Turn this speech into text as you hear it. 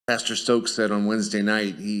Pastor Stokes said on Wednesday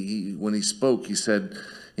night, when he spoke, he said,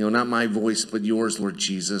 not my voice, but yours, Lord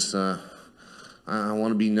Jesus. I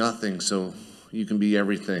want to be nothing so you can be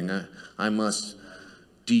everything. I must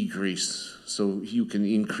decrease so you can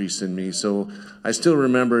increase in me. So I still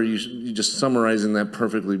remember you just summarizing that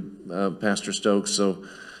perfectly, Pastor Stokes. So,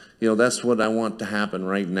 that's what I want to happen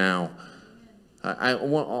right now. I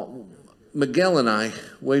want Miguel and I,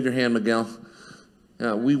 wave your hand, Miguel.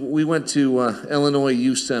 We went to Illinois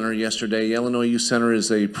Youth Center yesterday. Illinois Youth Center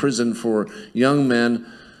is a prison for young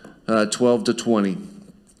men 12 to 20.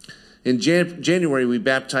 In January, we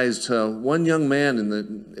baptized one young man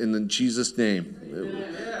in the Jesus name.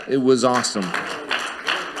 It was awesome.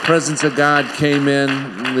 Presence of God came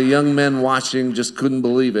in. The young men watching just couldn't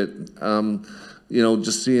believe it.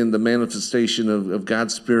 Just seeing the manifestation of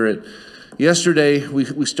God's Spirit. Yesterday,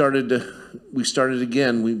 we started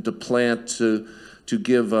again to plant to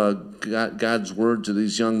give God's word to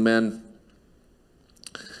these young men.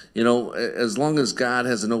 As long as God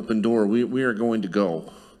has an open door, we are going to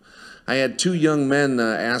go. I had two young men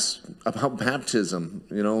ask about baptism.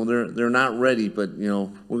 They're not ready, but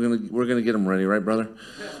we're gonna get them ready, right, brother?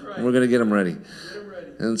 Right. We're gonna get them ready.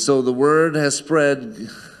 And so the word has spread,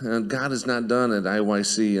 and God is not done at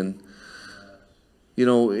IYC. And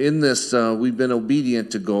in this, we've been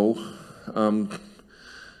obedient to go.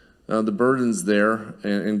 The burden's there,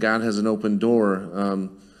 and God has an open door.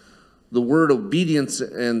 The word obedience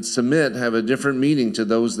and submit have a different meaning to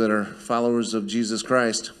those that are followers of Jesus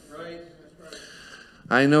Christ. Right.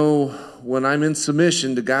 I know when I'm in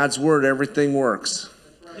submission to God's word, everything works.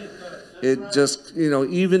 It just,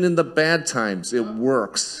 even in the bad times, it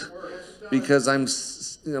works. Because I'm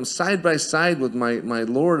side by side with my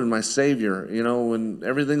Lord and my Savior. When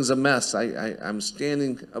everything's a mess, I'm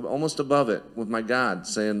standing almost above it with my God,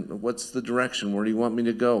 saying, what's the direction? Where do you want me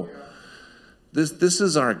to go? This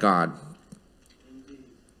is our God.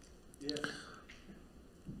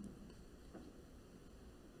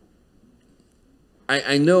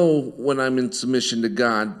 I know when I'm in submission to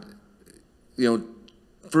God,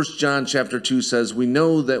 1 John chapter 2 says, we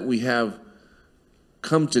know that we have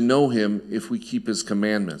come to know him if we keep his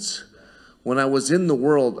commandments. When I was in the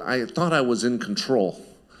world, I thought I was in control,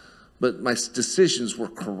 but my decisions were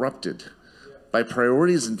corrupted by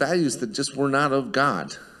priorities and values that just were not of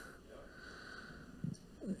God.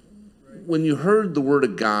 When you heard the word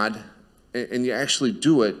of God and you actually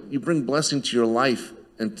do it, you bring blessing to your life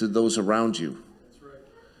and to those around you.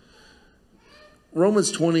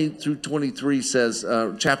 Romans 20 through 23 says,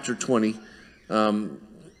 chapter 20,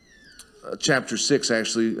 chapter 6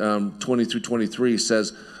 actually, 20 through 23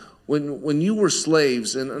 says, when you were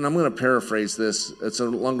slaves, and I'm going to paraphrase this, it's a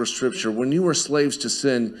longer scripture, when you were slaves to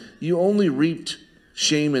sin, you only reaped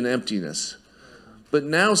shame and emptiness. But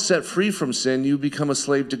now set free from sin, you become a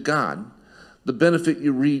slave to God. The benefit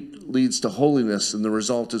you reap leads to holiness, and the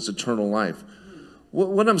result is eternal life.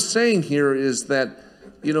 What I'm saying here is that,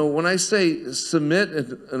 when I say submit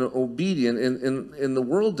and obedient in the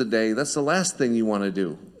world today, that's the last thing you want to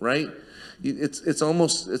do, right? It's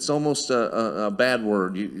almost a bad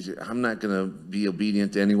word. I'm not going to be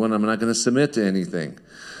obedient to anyone. I'm not going to submit to anything.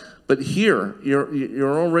 But here,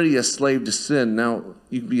 you're already a slave to sin. Now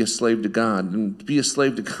you can be a slave to God, and to be a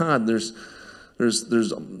slave to God, there's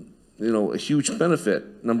a huge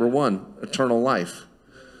benefit. Number one, eternal life.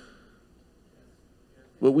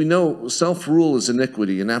 But we know self-rule is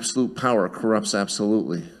iniquity, and absolute power corrupts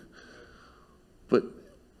absolutely. But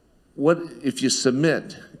what if you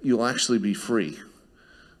submit? You'll actually be free.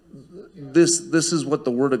 This is what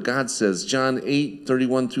the Word of God says. John 8,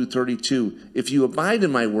 31 through 32. If you abide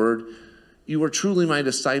in my word, you are truly my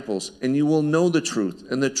disciples, and you will know the truth,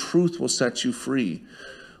 and the truth will set you free.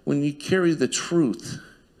 When you carry the truth,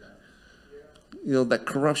 that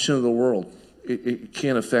corruption of the world, it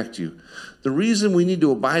can't affect you. The reason we need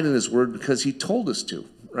to abide in his word, because he told us to,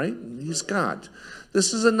 right? He's God.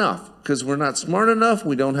 This is enough, because we're not smart enough.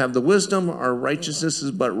 We don't have the wisdom. Our righteousness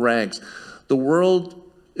is but rags. The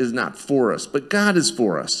world is not for us, but God is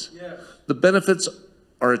for us. Yes. The benefits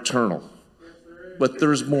are eternal, but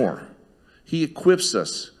there's more. He equips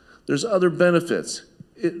us. There's other benefits.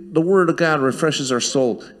 The word of God refreshes our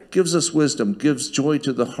soul, gives us wisdom, gives joy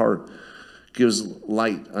to the heart, gives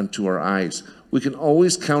light unto our eyes. We can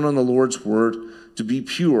always count on the Lord's word to be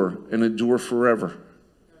pure and endure forever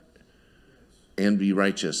and be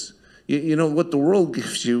righteous. What the world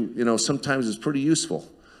gives you, sometimes is pretty useful,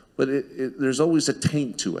 but there's always a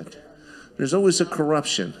taint to it. There's always a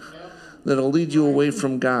corruption that'll lead you away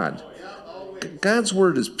from God. God's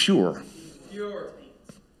word is pure.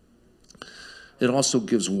 It also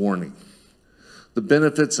gives warning. The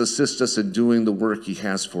benefits assist us in doing the work he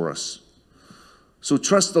has for us. So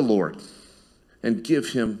trust the Lord and give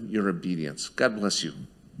him your obedience. God bless you.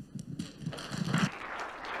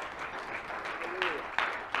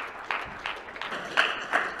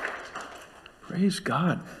 Praise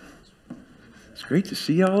God. It's great to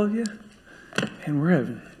see all of you. And we're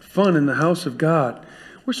having fun in the house of God.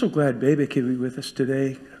 We're so glad Bebe could be with us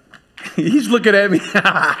today. He's looking at me.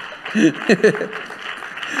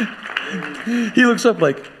 He looks up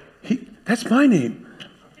like, that's my name.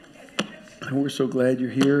 And we're so glad you're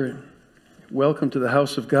here. And welcome to the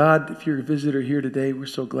house of God. If you're a visitor here today, we're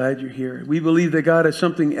so glad you're here. We believe that God has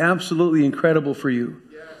something absolutely incredible for you.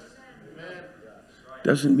 Yes. Amen.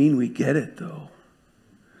 Doesn't mean we get it, though.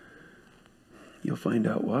 You'll find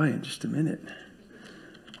out why in just a minute.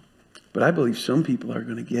 But I believe some people are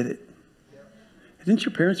going to get it. Didn't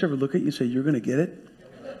your parents ever look at you and say, you're going to get it?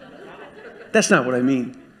 That's not what I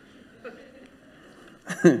mean.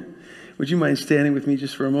 Would you mind standing with me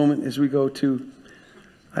just for a moment as we go to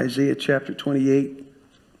Isaiah chapter 28?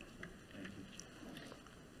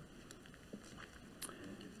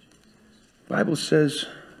 The Bible says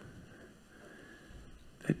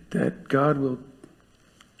that God will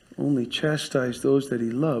only chastise those that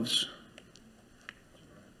he loves.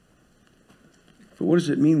 But what does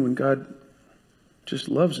it mean when God just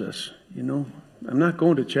loves us? You know, I'm not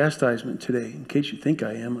going to chastisement today. In case you think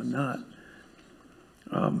I am, I'm not.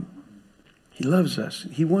 He loves us.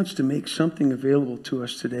 He wants to make something available to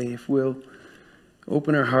us today if we'll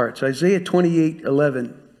open our hearts. Isaiah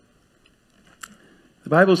 28:11. The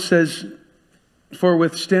Bible says, for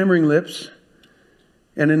with stammering lips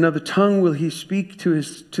and another tongue will he speak to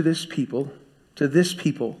this people.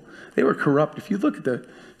 They were corrupt. If you look at the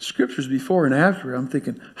scriptures before and after, I'm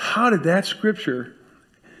thinking, how did that scripture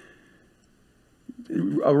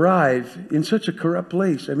arrive in such a corrupt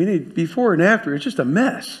place? I mean, before and after, it's just a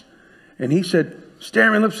mess. And he said,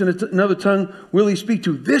 stammering lips and another tongue will he speak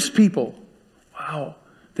to this people. Wow.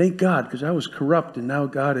 Thank God, because I was corrupt and now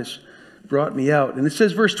God has brought me out. And it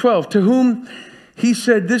says, verse 12, to whom he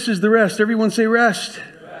said, this is the rest. Everyone say rest.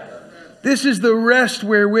 This is the rest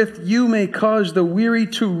wherewith you may cause the weary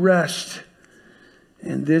to rest.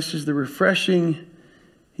 And this is the refreshing,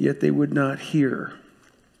 yet they would not hear.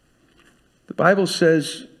 The Bible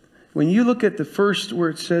says, when you look at the first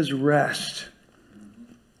where it says rest,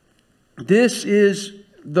 this is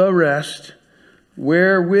the rest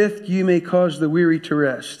wherewith you may cause the weary to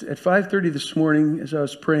rest. At 5:30 this morning, as I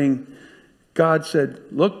was praying, God said,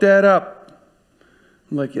 look that up.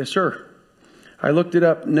 I'm like, yes, sir. I looked it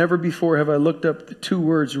up. Never before have I looked up the two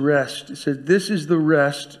words rest. It said, this is the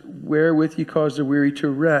rest wherewith you cause the weary to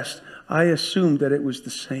rest. I assumed that it was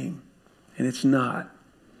the same, and it's not.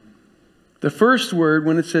 The first word,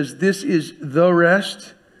 when it says this is the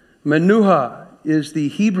rest, menuha is the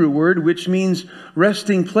Hebrew word, which means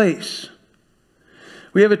resting place.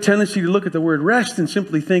 We have a tendency to look at the word rest and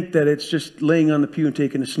simply think that it's just laying on the pew and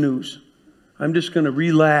taking a snooze. I'm just going to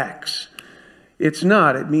relax. It's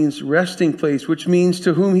not. It means resting place, which means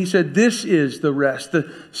to whom he said, this is the rest.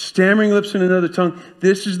 The stammering lips and another tongue,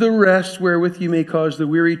 this is the rest wherewith you may cause the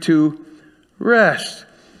weary to rest.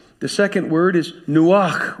 The second word is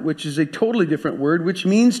nuach, which is a totally different word, which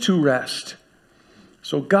means to rest.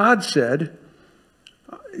 So God said,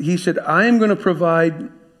 he said, I am going to provide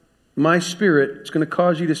my spirit. It's going to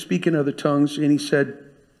cause you to speak in other tongues. And he said,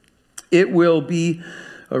 it will be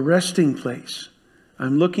a resting place.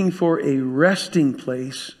 I'm looking for a resting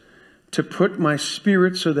place to put my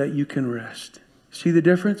spirit so that you can rest. See the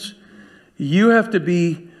difference? You have to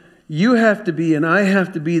be, and I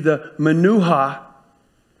have to be the menuha.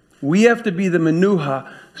 We have to be the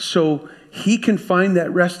menuha so he can find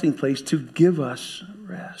that resting place to give us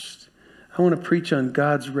rest. I want to preach on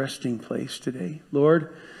God's resting place today.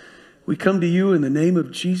 Lord, we come to you in the name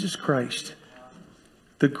of Jesus Christ,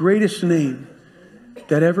 the greatest name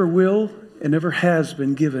that ever will and ever has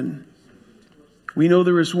been given. We know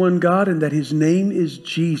there is one God and that his name is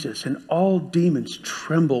Jesus, and all demons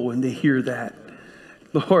tremble when they hear that.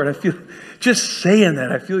 Lord, I feel, just saying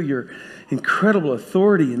that, I feel your incredible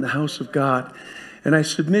authority in the house of God. And I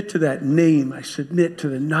submit to that name. I submit to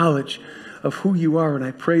the knowledge of who you are. And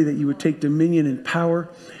I pray that you would take dominion and power,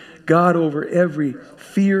 God, over every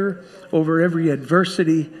fear, over every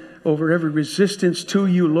adversity, over every resistance to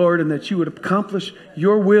you, Lord, and that you would accomplish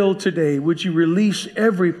your will today. Would you release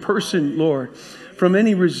every person, Lord, from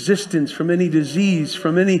any resistance, from any disease,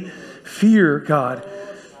 from any fear, God.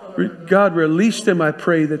 God, release them, I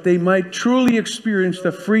pray, that they might truly experience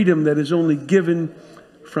the freedom that is only given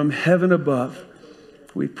from heaven above.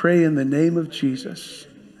 We pray in the name of Jesus.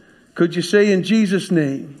 Could you say in Jesus'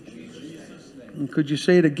 name? And could you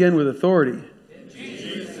say it again with authority?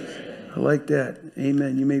 I like that.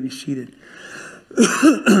 Amen. You may be seated.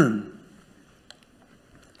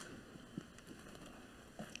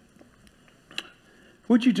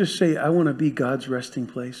 Would you just say, I want to be God's resting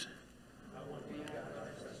place?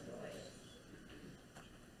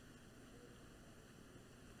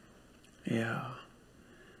 Yeah,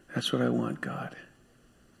 that's what I want, God.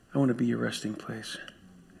 I want to be your resting place.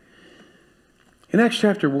 In Acts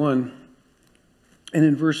chapter 1 and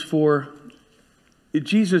in verse 4,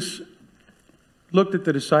 Jesus looked at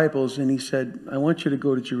the disciples and he said, I want you to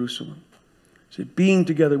go to Jerusalem. He said, being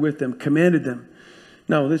together with them, commanded them.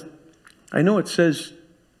 Now, I know it says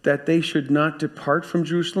that they should not depart from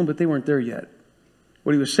Jerusalem, but they weren't there yet.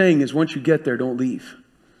 What he was saying is, once you get there, don't leave.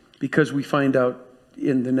 Because we find out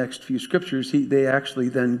in the next few scriptures, they actually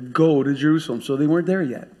then go to Jerusalem. So they weren't there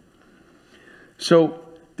yet. So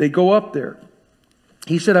they go up there.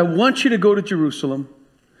 He said, I want you to go to Jerusalem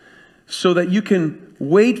so that you can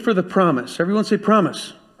wait for the promise. Everyone say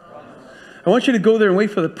promise. I want you to go there and wait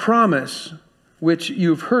for the promise which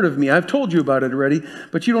you've heard of me. I've told you about it already,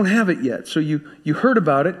 but you don't have it yet. So you heard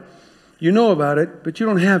about it, you know about it, but you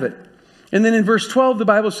don't have it. And then in verse 12, the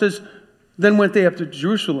Bible says, then went they up to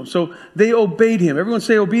Jerusalem. So they obeyed him. Everyone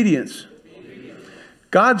say obedience.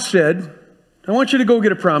 God said, I want you to go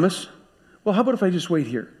get a promise. Well, how about if I just wait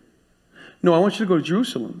here? No, I want you to go to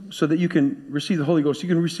Jerusalem so that you can receive the Holy Ghost. You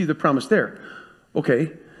can receive the promise there.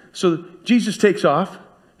 Okay. So Jesus takes off.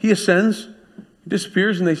 He ascends,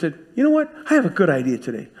 disappears, and they said, you know what? I have a good idea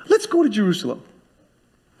today. Let's go to Jerusalem.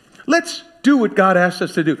 Let's do what God asked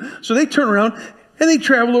us to do. So they turn around and they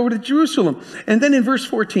travel over to Jerusalem. And then in verse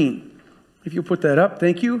 14, if you'll put that up,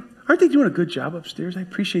 thank you. Aren't they doing a good job upstairs? I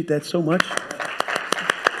appreciate that so much.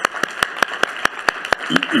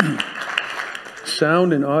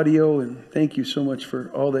 Sound and audio, and thank you so much for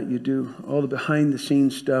all that you do, all the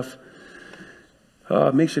behind-the-scenes stuff.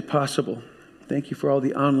 Makes it possible. Thank you for all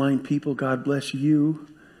the online people. God bless you.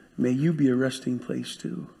 May you be a resting place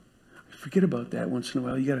too. Forget about that once in a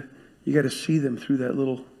while. You gotta see them through that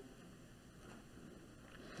little.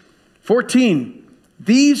 14.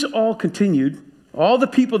 These all continued. All the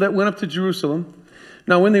people that went up to Jerusalem.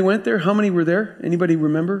 Now, when they went there, how many were there? Anybody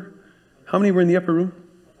remember? How many were in the upper room?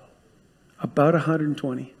 About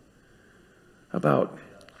 120. About.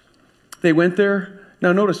 They went there.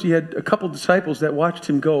 Now notice he had a couple disciples that watched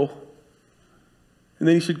him go. And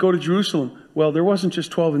then he said, go to Jerusalem. Well, there wasn't just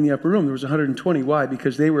 12 in the upper room. There was 120. Why?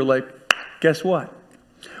 Because they were like, guess what?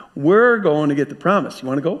 We're going to get the promise. You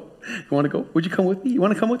want to go? You want to go? Would you come with me? You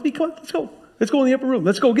want to come with me? Come on, let's go. Let's go in the upper room.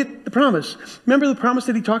 Let's go get the promise. Remember the promise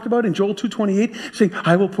that he talked about in Joel 2:28, saying,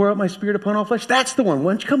 I will pour out my spirit upon all flesh. That's the one.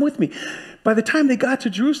 Why don't you come with me? By the time they got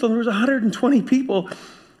to Jerusalem, there was 120 people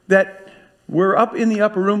that were up in the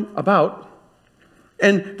upper room about.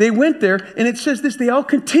 And they went there, and it says this, they all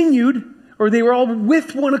continued, or they were all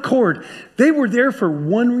with one accord. They were there for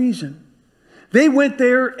one reason. They went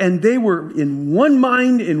there and they were in one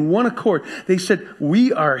mind, in one accord. They said,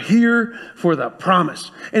 we are here for the promise.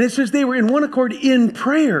 And it says they were in one accord in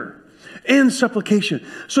prayer and supplication.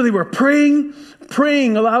 So they were praying.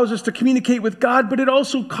 Praying allows us to communicate with God, but it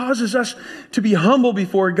also causes us to be humble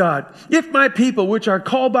before God. If my people, which are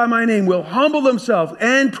called by my name, will humble themselves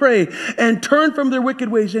and pray and turn from their wicked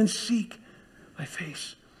ways and seek my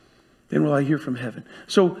face, then will I hear from heaven.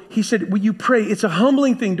 So he said, will you pray? It's a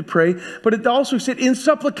humbling thing to pray, but it also said in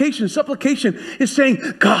supplication. Supplication is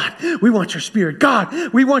saying, God, we want your spirit.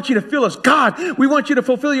 God, we want you to fill us. God, we want you to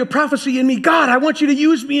fulfill your prophecy in me. God, I want you to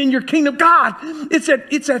use me in your kingdom. God, it's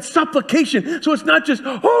that supplication. So it's not just,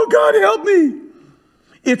 oh God, help me.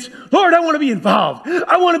 It's, Lord, I want to be involved.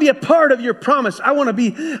 I want to be a part of your promise. I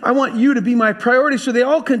want you to be my priority. So they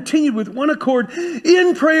all continued with one accord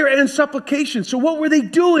in prayer and supplication. So what were they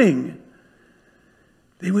doing?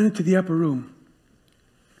 They went into the upper room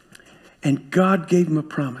and God gave them a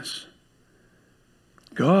promise.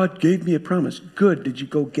 God gave me a promise. Good. Did you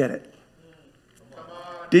go get it?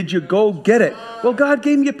 Did you go get it? Well, God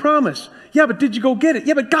gave me a promise. Yeah, but did you go get it?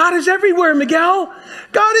 Yeah, but God is everywhere, Miguel.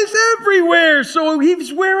 God is everywhere. So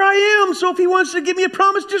he's where I am. So if he wants to give me a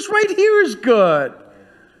promise, just right here is good.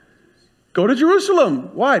 Go to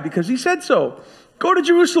Jerusalem. Why? Because he said so. Go to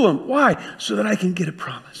Jerusalem. Why? So that I can get a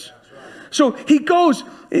promise. So he goes.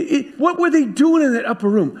 What were they doing in that upper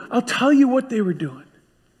room? I'll tell you what they were doing.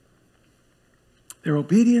 Their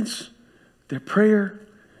obedience, their prayer,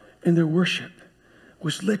 and their worship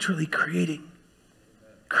was literally creating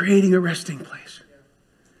a resting place.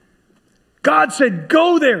 God said,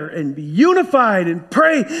 go there and be unified and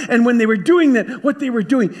pray. And when they were doing that, what they were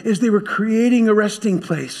doing is they were creating a resting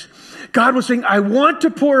place. God was saying, I want to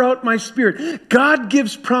pour out my Spirit. God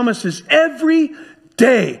gives promises every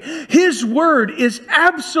day. His word is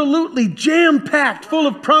absolutely jam-packed, full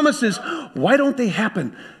of promises. Why don't they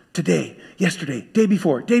happen today, yesterday, day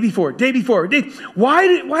before, day before, day before?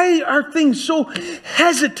 Why are things so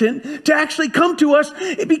hesitant to actually come to us?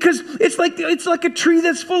 Because it's like a tree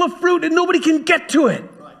that's full of fruit and nobody can get to it.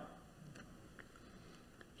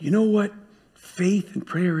 You know what faith and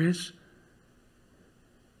prayer is?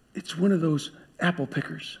 It's one of those apple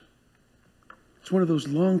pickers. It's one of those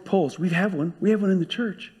long poles. We have one. We have one in the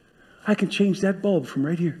church. I can change that bulb from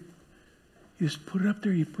right here. You just put it up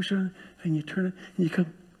there, you push it on, and you turn it, and you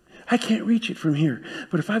come. I can't reach it from here.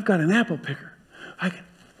 But if I've got an apple picker,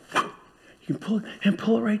 you can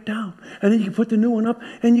pull it right down. And then you can put the new one up,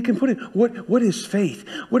 and you can put it. What is faith?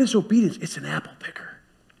 What is obedience? It's an apple picker.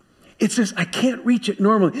 It says, I can't reach it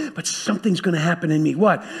normally, but something's going to happen in me.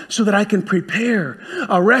 What? So that I can prepare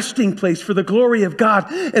a resting place for the glory of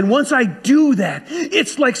God. And once I do that,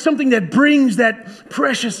 it's like something that brings that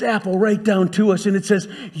precious apple right down to us. And it says,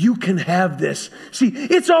 you can have this. See,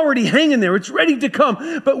 it's already hanging there. It's ready to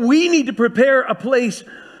come. But we need to prepare a place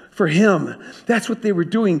for Him. That's what they were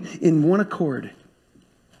doing in one accord,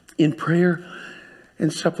 in prayer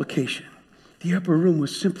and supplication. The upper room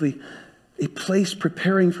was simply a place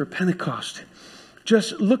preparing for Pentecost,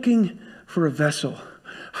 just looking for a vessel.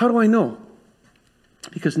 How do I know?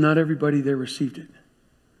 Because not everybody there received it.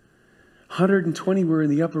 120 were in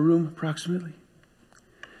the upper room, approximately.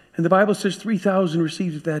 And the Bible says 3,000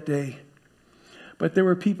 received it that day. But there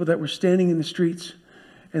were people that were standing in the streets,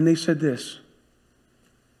 and they said this,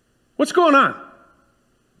 what's going on?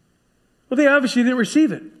 Well, they obviously didn't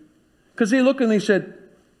receive it, because they looked and they said,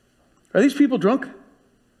 are these people drunk?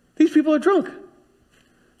 These people are drunk.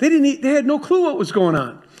 They had no clue what was going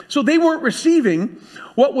on. So they weren't receiving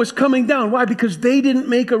what was coming down. Why? Because they didn't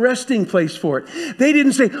make a resting place for it. They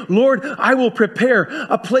didn't say, Lord, I will prepare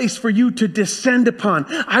a place for you to descend upon.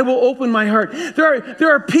 I will open my heart.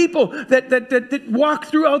 There are people that walk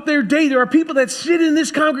throughout their day. There are people that sit in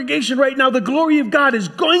this congregation right now. The glory of God is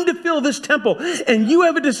going to fill this temple. And you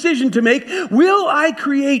have a decision to make. Will I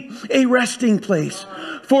create a resting place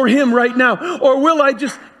for Him right now? Or will I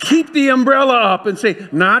just keep the umbrella up and say,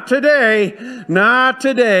 not today, not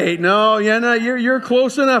today. No, you're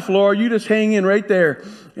close enough, Lord. You just hang in right there,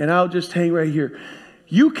 and I'll just hang right here.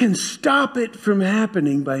 You can stop it from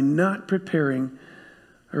happening by not preparing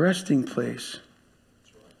a resting place.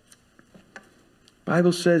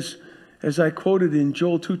 Bible says, as I quoted in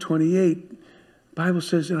Joel 2:28, Bible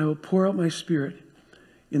says, and I will pour out my Spirit.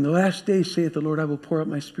 In the last days, saith the Lord, I will pour out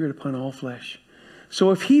my Spirit upon all flesh.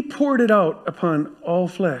 So if He poured it out upon all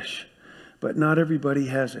flesh, but not everybody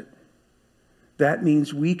has it, that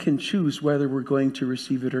means we can choose whether we're going to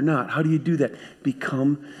receive it or not. How do you do that?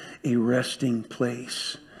 Become a resting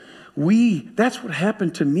place. That's what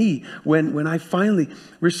happened to me when I finally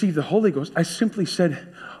received the Holy Ghost. I simply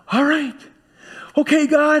said, all right, okay,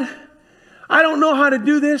 God, I don't know how to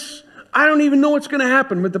do this. I don't even know what's going to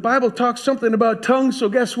happen. But the Bible talks something about tongues, so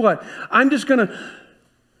guess what? I'm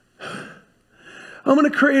going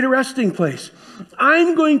to create a resting place.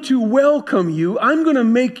 I'm going to welcome you. I'm going to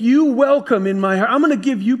make you welcome in my heart. I'm going to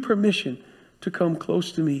give you permission to come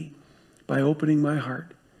close to me by opening my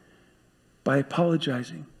heart, by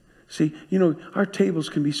apologizing. See, our tables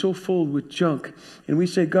can be so full with junk. And we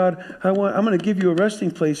say, God, I'm going to give you a resting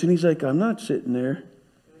place. And He's like, I'm not sitting there.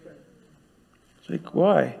 It's like,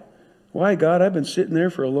 why? Why, God? I've been sitting there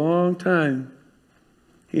for a long time.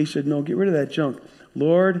 He said, no, get rid of that junk.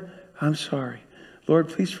 Lord, I'm sorry. Lord,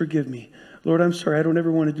 please forgive me. Lord, I'm sorry. I don't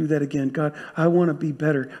ever want to do that again. God, I want to be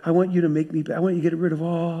better. I want you to make me better. I want you to get rid of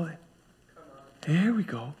all that. There we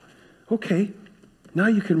go. Okay. Now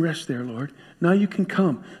you can rest there, Lord. Now you can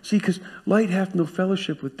come. See, because light hath no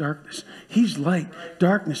fellowship with darkness. He's light.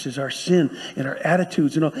 Darkness is our sin and our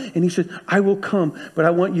attitudes and all. And He said, I will come, but I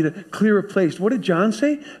want you to clear a place. What did John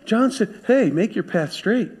say? John said, hey, make your path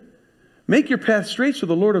straight. Make your path straight so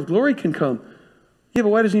the Lord of glory can come. Yeah, but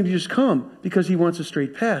why doesn't He just come? Because He wants a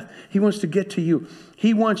straight path. He wants to get to you.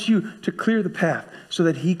 He wants you to clear the path so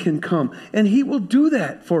that He can come. And He will do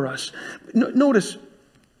that for us. Notice,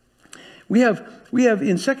 we have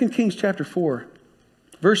in 2 Kings chapter 4,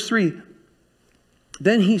 verse 3,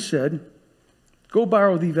 then He said, go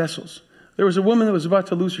borrow thee vessels. There was a woman that was about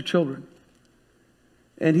to lose her children.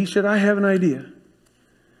 And He said, I have an idea.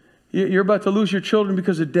 You're about to lose your children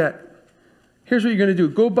because of debt. Here's what you're going to do.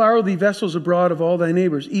 Go borrow thee vessels abroad of all thy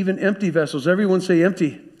neighbors, even empty vessels. Everyone say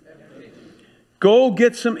empty. Go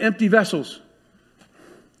get some empty vessels.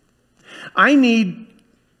 I need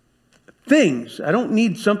things. I don't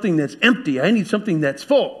need something that's empty. I need something that's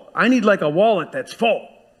full. I need like a wallet that's full.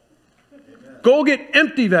 Amen. Go get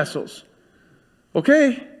empty vessels.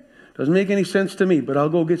 Okay? Doesn't make any sense to me, but I'll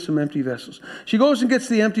go get some empty vessels. She goes and gets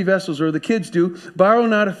the empty vessels, or the kids do. Borrow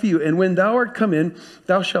not a few. And when thou art come in,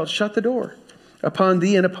 thou shalt shut the door upon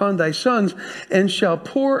thee and upon thy sons, and shall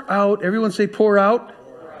pour out. Everyone say, pour out.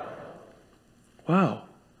 Pour out. Wow.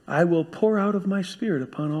 I will pour out of my spirit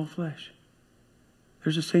upon all flesh.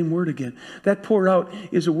 There's the same word again. That pour out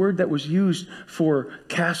is a word that was used for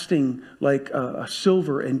casting like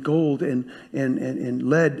silver and gold and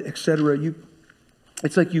lead, etc.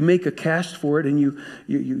 It's like you make a cast for it, and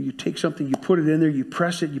you take something, you put it in there, you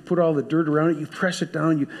press it, you put all the dirt around it, you press it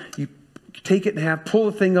down, you take it in half, pull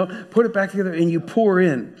the thing out, put it back together, and you pour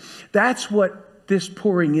in. That's what this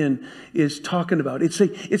pouring in is talking about. It's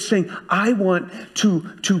saying, I want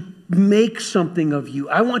to make something of you.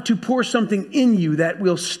 I want to pour something in you that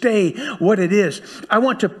will stay what it is. I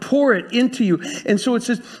want to pour it into you. And so it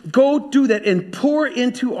says, go do that and pour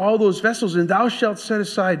into all those vessels, and thou shalt set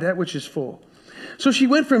aside that which is full. So she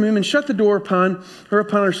went from him and shut the door upon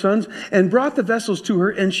her sons, and brought the vessels to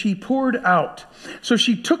her, and she poured out. So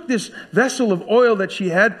she took this vessel of oil that she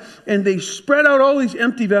had, and they spread out all these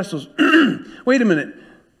empty vessels. Wait a minute.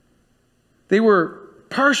 They were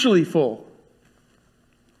partially full.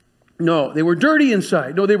 No, they were dirty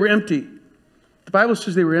inside. No, they were empty. The Bible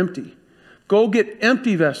says they were empty. Go get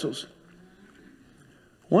empty vessels.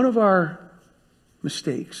 One of our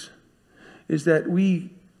mistakes is that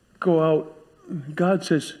we go out, God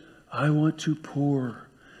says, I want to pour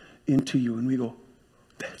into you. And we go,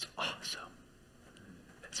 that's awesome.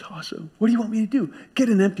 That's awesome. What do you want me to do? Get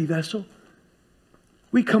an empty vessel.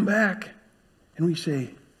 We come back and we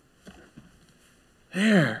say,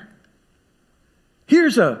 there.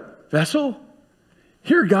 Here's a vessel.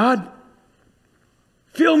 Here, God.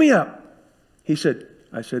 Fill me up. I said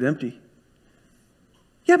empty.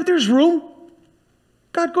 Yeah, but there's room.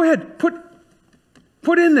 God, go ahead.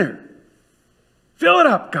 Put in there. Fill it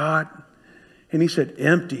up, God. And he said,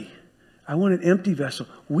 empty. I want an empty vessel.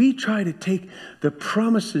 We try to take the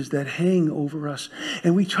promises that hang over us,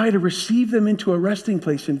 and we try to receive them into a resting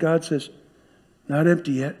place. And God says, not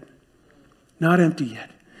empty yet. Not empty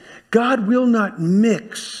yet. God will not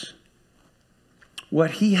mix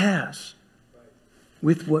what he has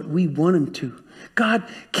with what we want him to. God,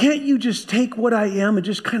 can't you just take what I am and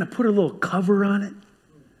just kind of put a little cover on it?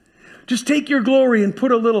 Just take your glory and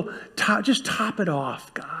put a little top, just top it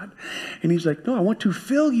off, God. And he's like, no, I want to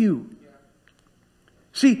fill you.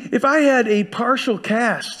 See, if I had a partial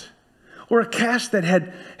cast, or a cast that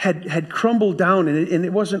had crumbled down and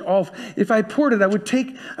it wasn't all, if I poured it, I would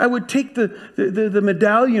take the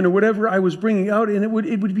medallion or whatever I was bringing out, and it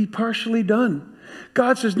would be partially done.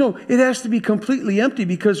 God says, no, it has to be completely empty,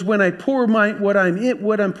 because when I pour what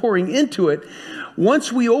I'm pouring into it,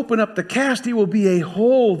 once we open up the cast, it will be a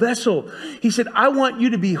whole vessel. He said, I want you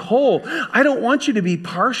to be whole. I don't want you to be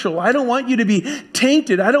partial. I don't want you to be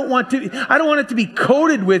tainted. I don't want it to be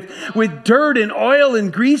coated with dirt and oil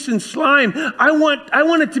and grease and slime. I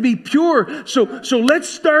want it to be pure. So let's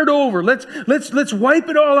start over. Let's wipe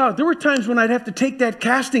it all out. There were times when I'd have to take that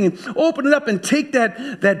casting and open it up and take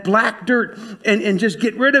that black dirt and just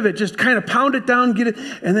get rid of it. Just kind of pound it down, get it,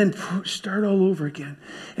 and then start all over again.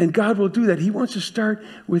 And God will do that. He wants to start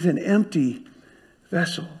with an empty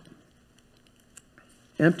vessel.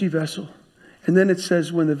 Empty vessel. And then it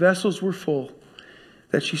says, when the vessels were full,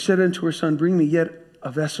 that she said unto her son, bring me yet a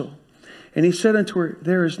vessel. And he said unto her,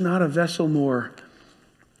 there is not a vessel more.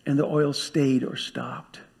 And the oil stayed or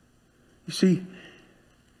stopped. You see,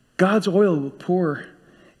 God's oil will pour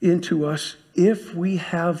into us if we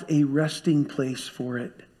have a resting place for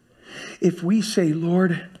it. If we say,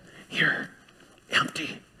 Lord, here,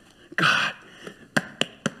 empty. God,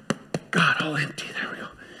 all empty. There we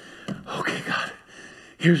go. Okay, God,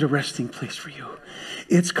 here's a resting place for you.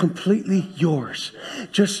 It's completely yours.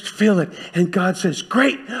 Just fill it. And God says,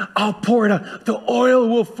 great, I'll pour it out. The oil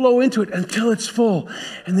will flow into it until it's full.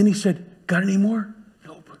 And then he said, got any more?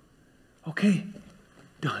 Nope. Okay,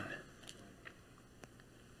 done.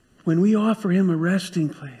 When we offer him a resting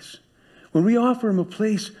place, when we offer him a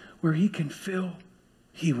place where he can fill,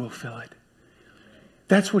 he will fill it.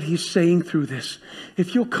 That's what he's saying through this.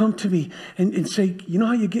 If you'll come to me and say, you know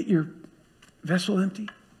how you get your vessel empty?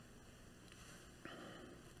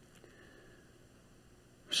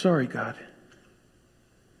 Sorry, God.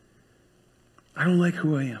 I don't like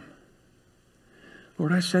who I am.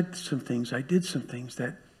 Lord, I said some things, I did some things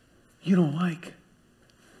that you don't like.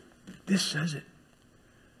 This says it.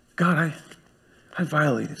 God, I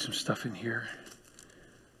violated some stuff in here.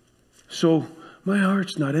 So my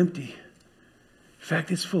heart's not empty. In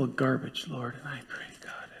fact, it's full of garbage, Lord. And I pray,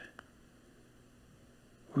 God,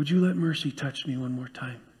 would you let mercy touch me one more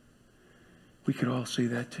time? We could all say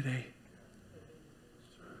that today.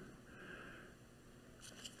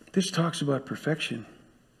 This talks about perfection.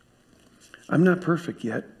 I'm not perfect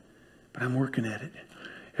yet, but I'm working at it.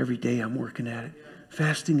 Every day I'm working at it.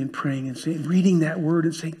 Fasting and praying and saying, reading that word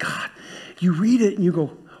and saying, God, you read it and you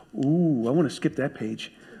go, ooh, I want to skip that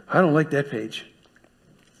page. I don't like that page.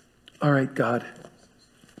 All right, God,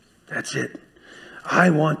 that's it. I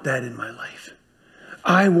want that in my life.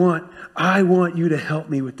 I want you to help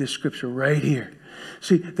me with this scripture right here.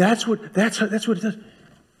 See, that's what it does.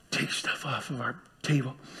 Take stuff off of our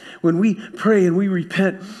table. When we pray and we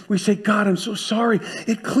repent, we say, God, I'm so sorry.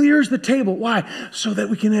 It clears the table. Why? So that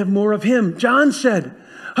we can have more of him. John said,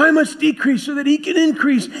 I must decrease so that he can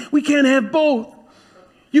increase. We can't have both.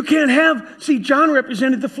 You can't have, see, John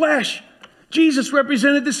represented the flesh. Jesus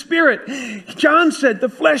represented the spirit. John said the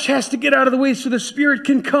flesh has to get out of the way so the spirit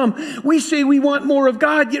can come. We say we want more of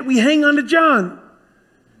God, yet we hang on to John.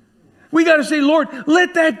 We got to say, Lord,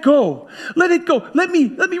 let that go. Let it go. Let me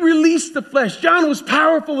release the flesh. John was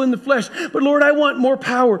powerful in the flesh, but Lord, I want more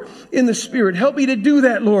power in the spirit. Help me to do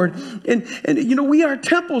that, Lord. And you know, we are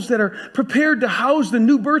temples that are prepared to house the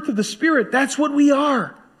new birth of the spirit. That's what we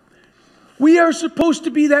are. We are supposed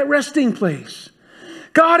to be that resting place.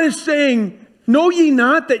 God is saying, know ye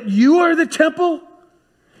not that you are the temple?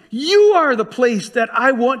 You are the place that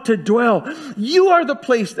I want to dwell. You are the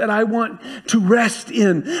place that I want to rest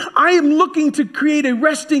in. I am looking to create a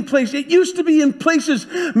resting place. It used to be in places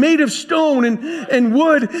made of stone and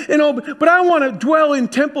wood and all, but I want to dwell in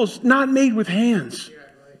temples not made with hands.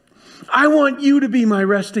 I want you to be my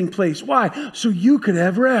resting place. Why? So you could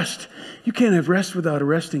have rest. You can't have rest without a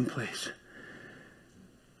resting place.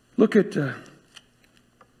 Look at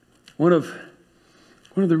one of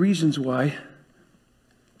the reasons why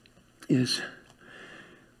is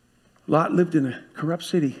Lot lived in a corrupt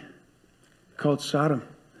city called Sodom.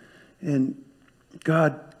 And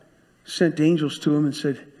God sent angels to him and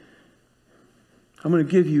said, I'm going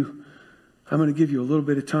to give you a little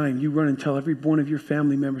bit of time. You run and tell every one of your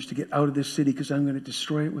family members to get out of this city because I'm going to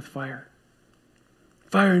destroy it with fire.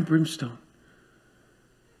 Fire and brimstone.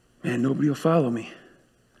 Man, nobody will follow me.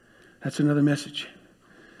 That's another message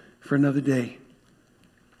for another day.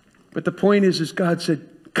 But the point is God said,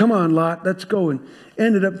 come on, Lot, let's go. And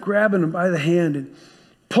ended up grabbing him by the hand and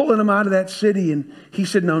pulling him out of that city. And he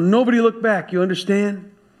said, now nobody look back, you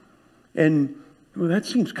understand? And well, that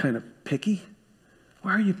seems kind of picky.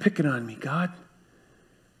 Why are you picking on me, God?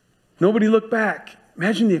 Nobody look back.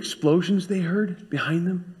 Imagine the explosions they heard behind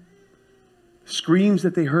them. Screams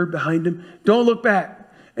that they heard behind them. Don't look back.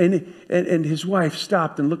 And his wife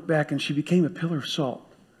stopped and looked back and she became a pillar of salt.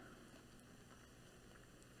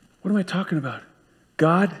 What am I talking about?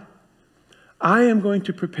 God, I am going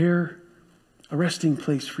to prepare a resting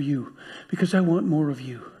place for you because I want more of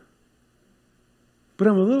you. But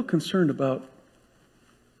I'm a little concerned about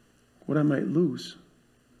what I might lose.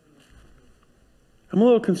 I'm a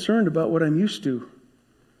little concerned about what I'm used to.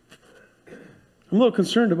 I'm a little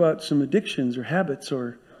concerned about some addictions or habits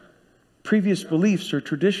or previous beliefs or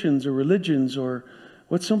traditions or religions or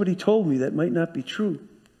what somebody told me that might not be true.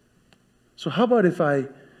 So how about if I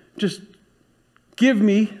just give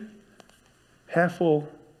me half full.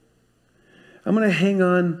 I'm going to hang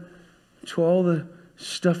on to all the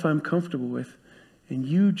stuff I'm comfortable with, and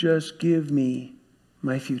you just give me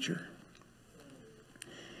my future.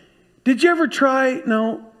 Did you ever try,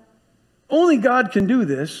 now, only God can do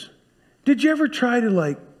this. Did you ever try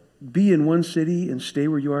to be in one city and stay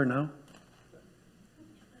where you are now?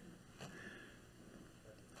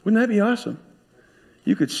 Wouldn't that be awesome?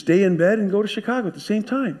 You could stay in bed and go to Chicago at the same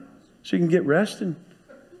time. So you can get rest and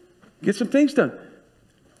get some things done.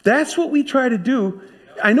 That's what we try to do.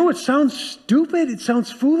 I know it sounds stupid. It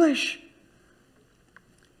sounds foolish.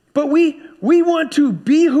 But we want to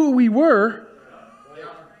be who we were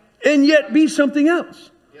and yet be something else.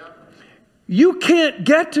 You can't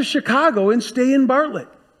get to Chicago and stay in Bartlett.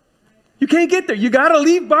 You can't get there. You got to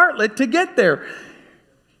leave Bartlett to get there.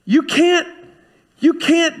 You can't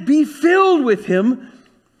be filled with him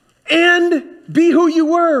and be who you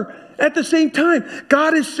were at the same time.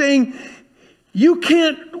 God is saying, you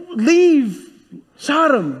can't leave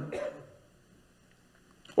Sodom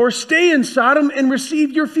or stay in Sodom and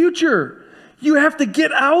receive your future. You have to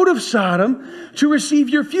get out of Sodom to receive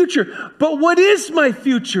your future. But what is my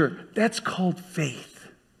future? That's called faith.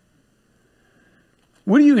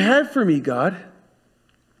 What do you have for me, God?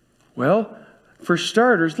 Well, For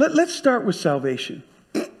starters, let's start with salvation.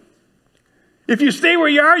 If you stay where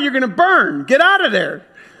you are, you're going to burn. Get out of there.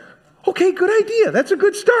 Okay, good idea. That's a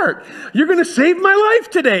good start. You're going to save my life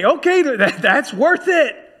today. Okay, that's worth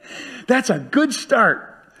it. That's a good start.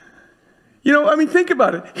 You know, I mean, think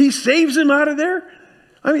about it. He saves him out of there.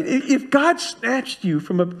 I mean, if God snatched you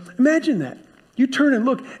from imagine that. You turn and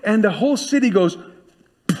look, and the whole city goes,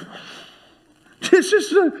 it's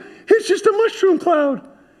just a mushroom cloud.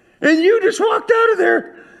 And you just walked out of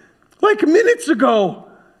there like minutes ago.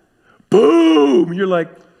 Boom! You're like,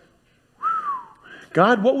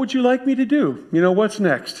 God, what would you like me to do? You know, what's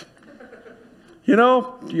next? You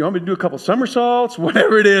know, you want me to do a couple somersaults?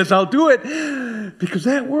 Whatever it is, I'll do it. Because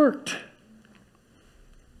that worked.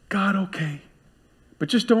 God, okay. But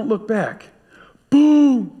just don't look back.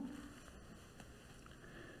 Boom!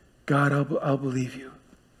 God, I'll believe you.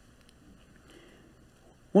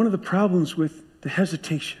 One of the problems with the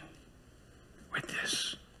hesitation with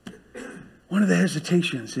this, one of the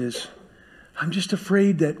hesitations is, I'm just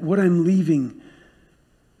afraid that what I'm leaving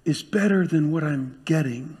is better than what I'm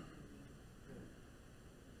getting.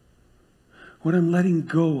 What I'm letting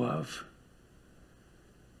go of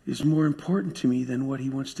is more important to me than what he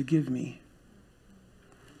wants to give me.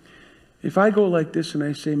 If I go like this and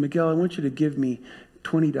I say, Miguel, I want you to give me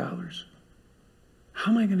 $20.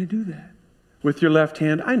 How am I going to do that? With your left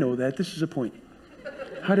hand? I know that. This is a point.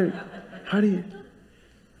 How do you?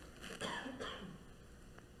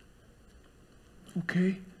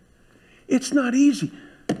 Okay. It's not easy.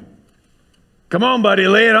 Come on, buddy,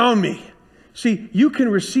 lay it on me. See, you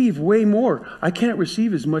can receive way more. I can't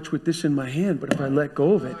receive as much with this in my hand, but if I let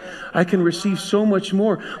go of it, I can receive so much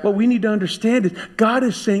more. What we need to understand is God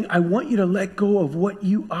is saying, I want you to let go of what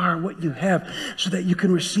you are, what you have, so that you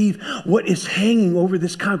can receive what is hanging over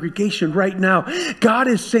this congregation right now. God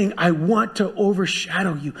is saying, I want to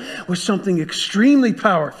overshadow you with something extremely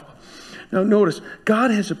powerful. Now notice,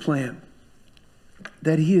 God has a plan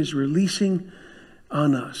that he is releasing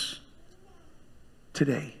on us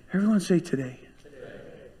today. Everyone say today.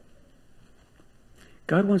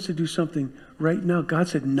 God wants to do something right now. God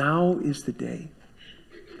said now is the day.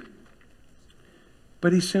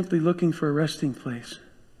 But he's simply looking for a resting place.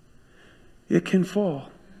 It can fall,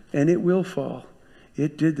 and it will fall.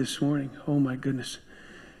 It did this morning. Oh my goodness.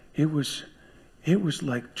 It was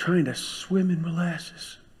like trying to swim in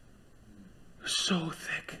molasses. It was so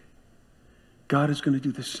thick. God is going to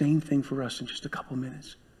do the same thing for us in just a couple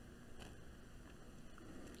minutes.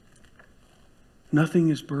 Nothing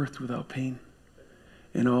is birthed without pain.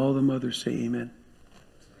 And all the mothers say amen.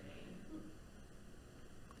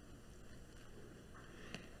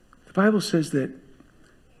 The Bible says that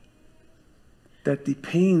the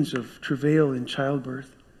pains of travail in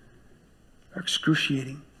childbirth are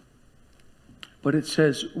excruciating. But it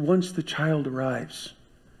says once the child arrives,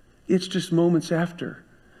 it's just moments after.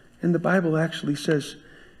 And the Bible actually says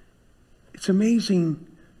it's amazing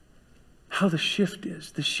how the shift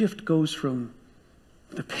is. The shift goes from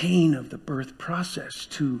the pain of the birth process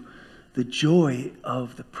to the joy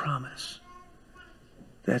of the promise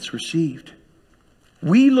that's received.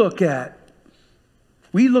 We look at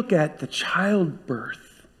the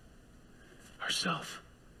childbirth ourselves.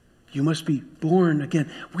 You must be born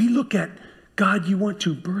again. We look at, God, you want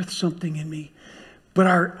to birth something in me. But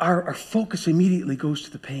our focus immediately goes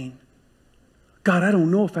to the pain. God, I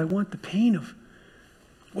don't know if I want the pain of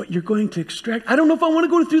what you're going to extract. I don't know if I want to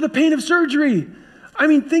go through the pain of surgery. I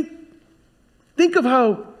mean, think of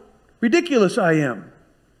how ridiculous I am.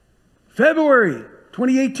 February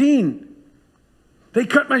 2018, they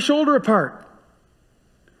cut my shoulder apart.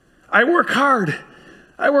 I work hard.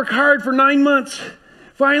 I work hard for 9 months.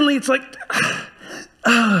 Finally, it's like,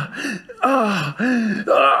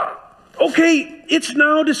 okay, it's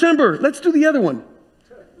now December. Let's do the other one.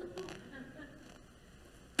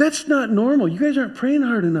 That's not normal. You guys aren't praying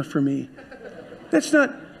hard enough for me. That's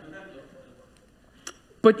not.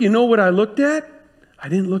 But you know what I looked at? I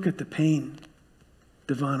didn't look at the pain.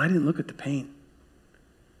 Devon, I didn't look at the pain.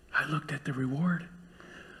 I looked at the reward.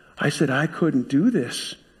 I said, I couldn't do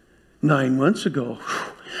this 9 months ago,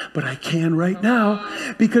 but I can right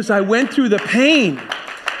now because I went through the pain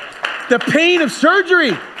of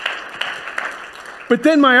surgery. But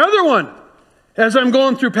then my other one, as I'm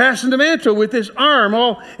going through passing the mantle with this arm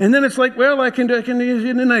and then it's like, well, I can,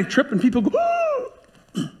 and then I trip and people go,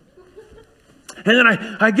 and then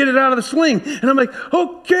I get it out of the sling. And I'm like,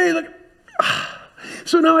 okay.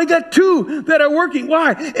 So now I got 2 that are working.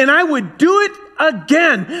 Why? And I would do it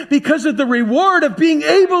again because of the reward of being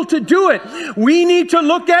able to do it. We need to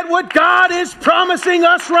look at what God is promising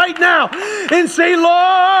us right now and say,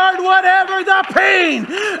 Lord, whatever the pain,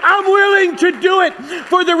 I'm willing to do it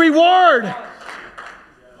for the reward.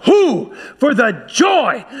 Who, for the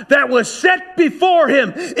joy that was set before him,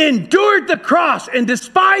 endured the cross and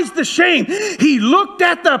despised the shame. He looked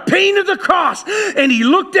at the pain of the cross and he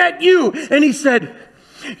looked at you and he said,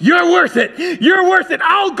 you're worth it. You're worth it.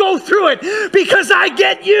 I'll go through it because I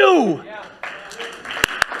get you.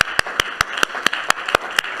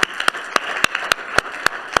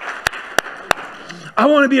 I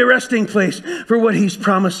want to be a resting place for what he's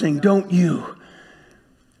promising, don't you?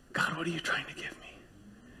 God, what are you trying to give me?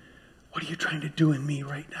 What are you trying to do in me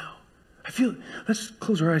right now? Let's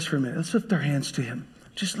close our eyes for a minute. Let's lift our hands to him.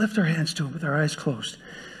 Just lift our hands to him with our eyes closed.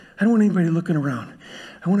 I don't want anybody looking around.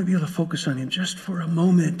 I want to be able to focus on him just for a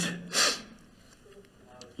moment.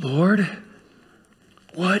 Lord,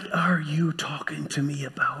 what are you talking to me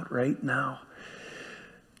about right now?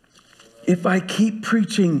 If I keep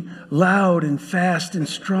preaching loud and fast and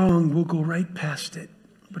strong, we'll go right past it.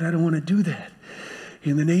 But I don't want to do that.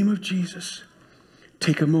 In the name of Jesus,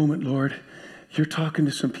 take a moment, Lord. You're talking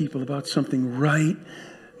to some people about something right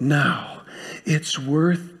now. It's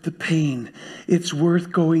worth the pain. It's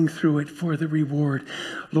worth going through it for the reward.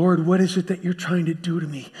 Lord, what is it that you're trying to do to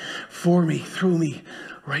me, for me, through me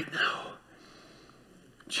right now?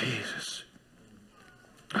 Jesus.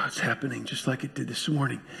 Oh, it's happening just like it did this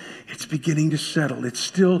morning. It's beginning to settle. It's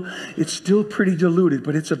still pretty diluted,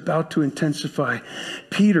 but it's about to intensify.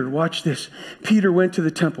 Peter, watch this. Peter went to the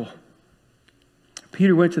temple.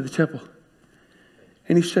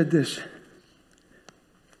 And he said this.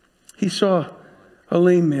 He saw a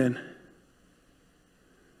lame man.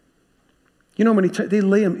 You know how many times they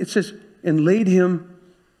lay him, it says, and laid him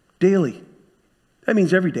daily. That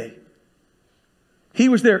means every day. He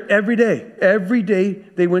was there every day. Every day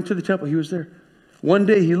they went to the temple. He was there. One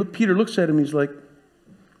day Peter looks at him. He's like,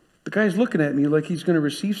 the guy's looking at me like he's going to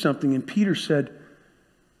receive something. And Peter said,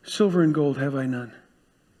 silver and gold have I none.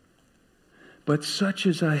 But such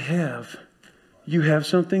as I have. You have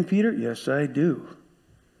something, Peter? Yes, I do.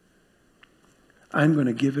 I'm going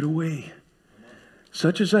to give it away.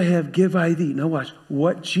 Such as I have, give I thee. Now watch.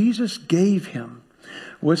 What Jesus gave him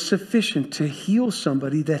was sufficient to heal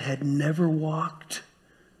somebody that had never walked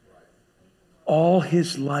all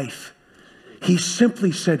his life. He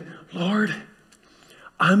simply said, Lord,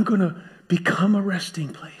 I'm going to become a resting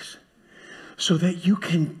place so that you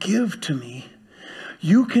can give to me.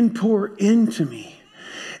 You can pour into me.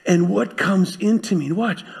 And what comes into me,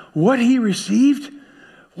 watch, what he received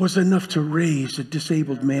was enough to raise a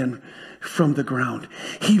disabled man from the ground.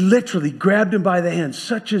 He literally grabbed him by the hand.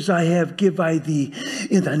 Such as I have, give I thee.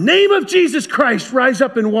 In the name of Jesus Christ, rise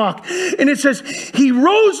up and walk. And it says, he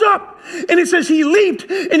rose up. And it says he leaped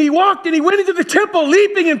and he walked and he went into the temple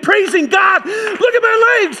leaping and praising God. Look at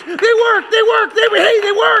my legs. They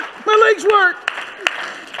work. My legs work.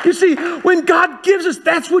 You see, when God gives us,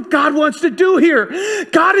 that's what God wants to do here.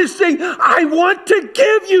 God is saying, I want to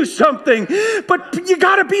give you something, but you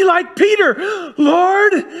got to be like Peter.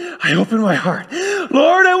 Lord, I open my heart.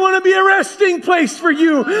 Lord, I want to be a resting place for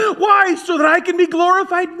you. Why? So that I can be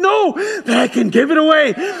glorified? No, that I can give it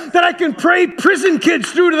away, that I can pray prison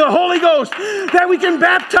kids through to the Holy Ghost, that we can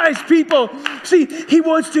baptize people. See, he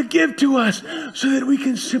wants to give to us so that we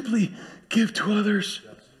can simply give to others.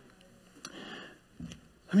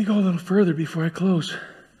 Let me go a little further before I close.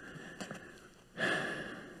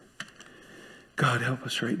 God, help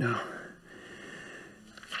us right now.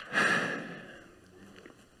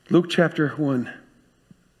 Luke chapter 1,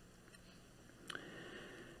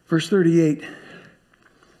 verse 38.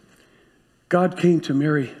 God came to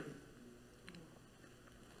Mary.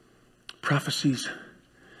 Prophecies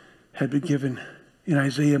had been given in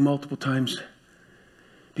Isaiah multiple times.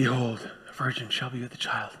 Behold, a virgin shall be with a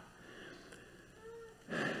child,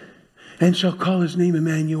 and shall call his name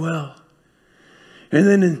Emmanuel. And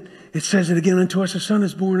then it says it again, unto us a son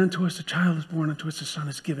is born, unto us a child is born, unto us a son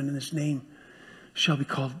is given, and his name shall be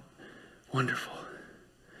called Wonderful.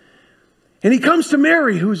 And he comes to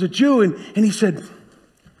Mary, who is a Jew, and he said,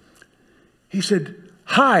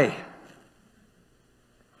 hi.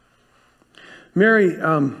 Mary,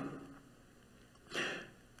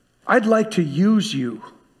 I'd like to use you.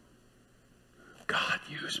 God,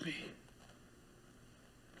 use me.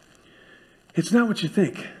 It's not what you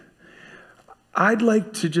think. I'd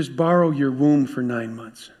like to just borrow your womb for 9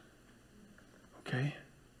 months. Okay?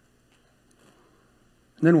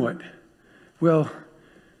 And then what? Well,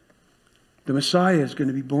 the Messiah is going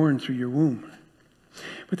to be born through your womb.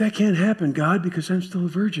 But that can't happen, God, because I'm still a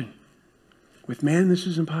virgin. With man, this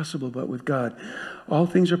is impossible, but with God, all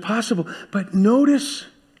things are possible. But notice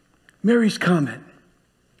Mary's comment.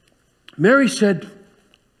 Mary said,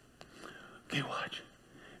 okay, watch.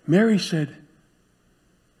 Mary said,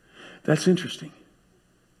 that's interesting.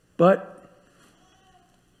 But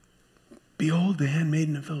behold the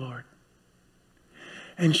handmaiden of the Lord.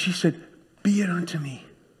 And she said, be it unto me.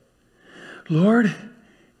 Lord,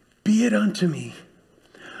 be it unto me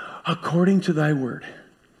according to thy word.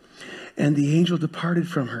 And the angel departed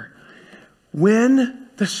from her. When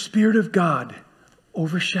the Spirit of God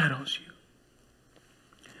overshadows you,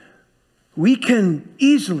 we can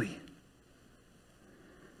easily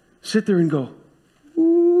sit there and go,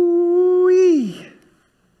 ooh-wee.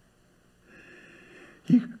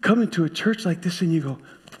 You come into a church like this and you go,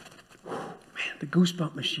 man, the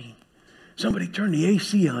goosebump machine. Somebody turn the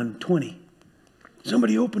AC on 20.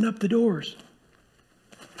 Somebody open up the doors.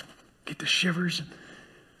 Get the shivers.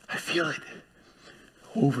 I feel it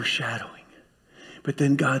overshadowing. But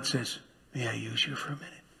then God says, may I use you for a minute?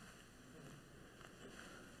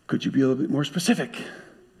 Could you be a little bit more specific?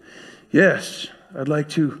 Yes, I'd like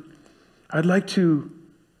to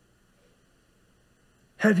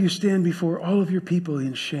have you stand before all of your people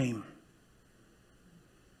in shame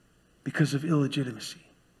because of illegitimacy.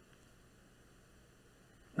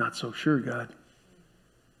 Not so sure, God.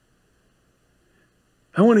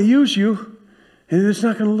 I want to use you, and it's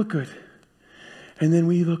not going to look good. And then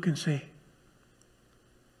we look and say,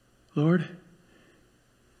 Lord,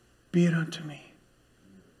 be it unto me.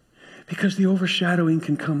 Because the overshadowing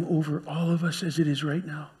can come over all of us as it is right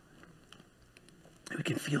now. We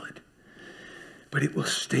can feel it. But it will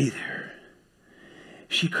stay there.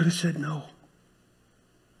 She could have said no.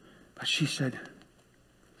 But she said,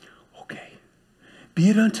 okay, be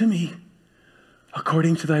it unto me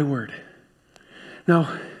according to thy word.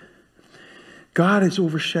 Now, God is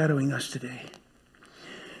overshadowing us today.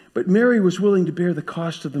 But Mary was willing to bear the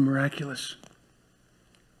cost of the miraculous.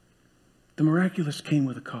 The miraculous came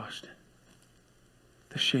with a cost.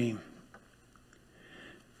 The shame.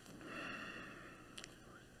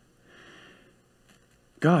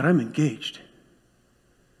 God, I'm engaged.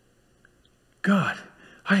 God,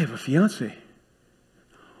 I have a fiance.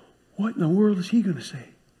 What in the world is he going to say?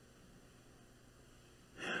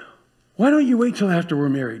 Why don't you wait till after we're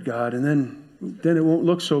married, God, and then it won't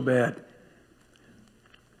look so bad.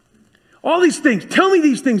 All these things. Tell me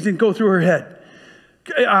these things didn't go through her head.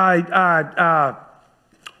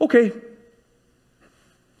 Okay.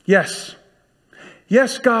 Yes.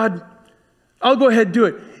 Yes, God. I'll go ahead and do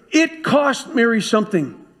it. It cost Mary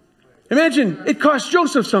something. Imagine, it cost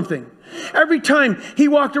Joseph something. Every time he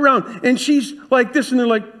walked around and she's like this and they're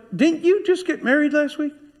like, didn't you just get married last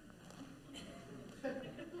week?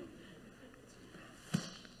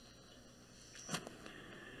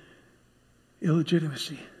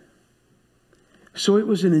 Illegitimacy. So it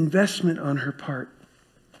was an investment on her part.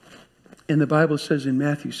 And the Bible says in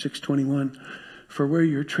Matthew 6:21, for where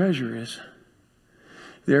your treasure is,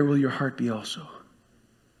 there will your heart be also.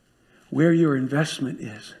 Where your investment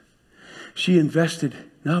is. She invested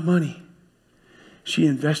not money. She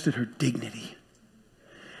invested her dignity.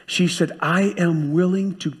 She said, I am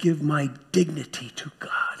willing to give my dignity to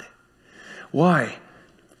God. Why?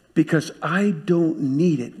 Because I don't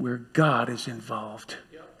need it where God is involved.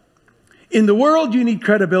 In the world, you need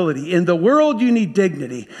credibility. In the world, you need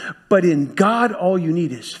dignity. But in God, all you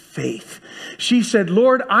need is faith. She said,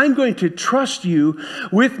 Lord, I'm going to trust you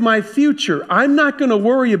with my future. I'm not going to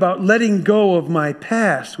worry about letting go of my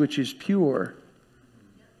past, which is pure.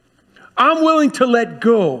 I'm willing to let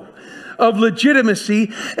go of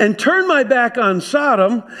legitimacy and turn my back on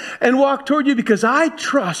Sodom and walk toward you because I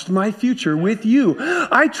trust my future with you.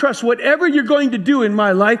 I trust whatever you're going to do in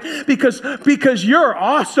my life because you're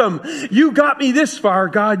awesome. You got me this far,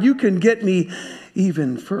 God. You can get me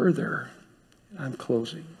even further. I'm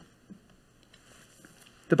closing.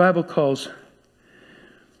 The Bible calls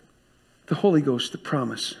the Holy Ghost the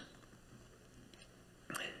promise.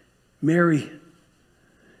 Mary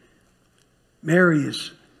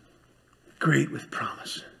is great with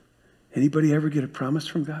promise. Anybody ever get a promise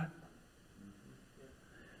from God?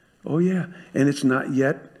 Oh yeah. And it's not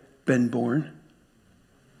yet been born.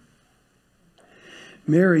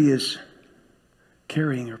 Mary is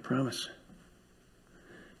carrying her promise.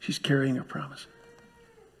 She's carrying her promise.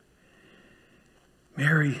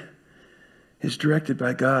 Mary is directed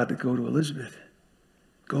by God to go to Elizabeth.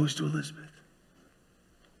 Goes to Elizabeth.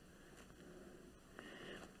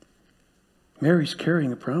 Mary's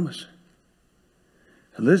carrying a promise.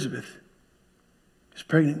 Elizabeth is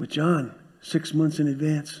pregnant with John 6 months in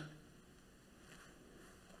advance.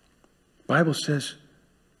 The Bible says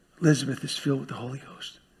Elizabeth is filled with the Holy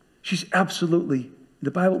Ghost. She's absolutely,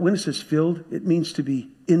 the Bible, when it says filled, it means to be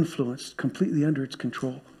influenced, completely under its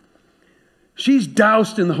control. She's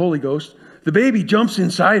doused in the Holy Ghost. The baby jumps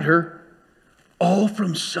inside her, all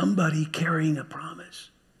from somebody carrying a promise.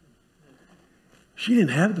 She didn't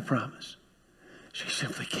have the promise. She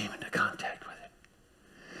simply came into contact with it.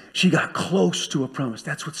 She got close to a promise.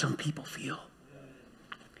 That's what some people feel.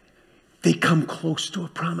 They come close to a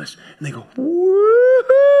promise and they go,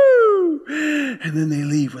 woo-hoo! And then they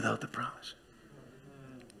leave without the promise.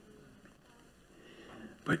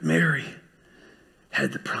 But Mary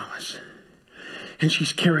had the promise. And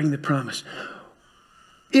she's carrying the promise.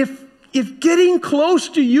 If getting close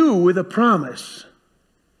to you with a promise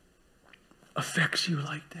affects you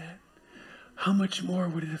like that, how much more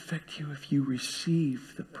would it affect you if you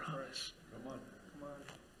receive the promise?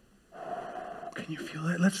 Can you feel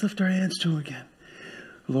that? Let's lift our hands to Him again.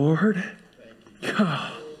 Lord,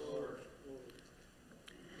 oh,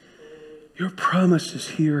 your promise is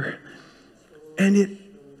here, and it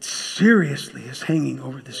seriously is hanging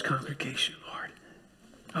over this congregation, Lord.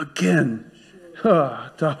 Again. There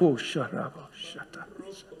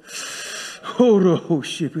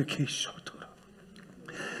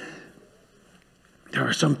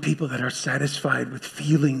are some people that are satisfied with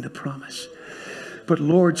feeling the promise. But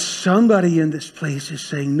Lord, somebody in this place is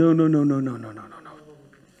saying, no.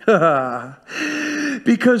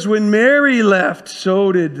 Because when Mary left,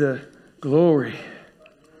 so did the glory.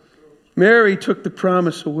 Mary took the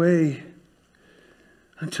promise away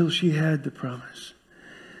until she had the promise.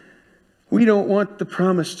 We don't want the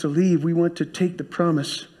promise to leave. We want to take the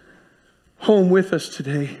promise home with us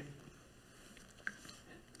today.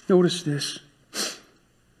 Notice this.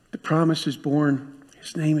 The promise is born.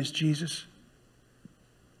 His name is Jesus.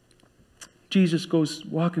 Jesus goes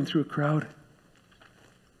walking through a crowd,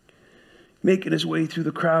 making his way through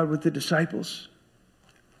the crowd with the disciples.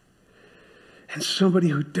 And somebody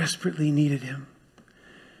who desperately needed him.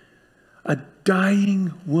 A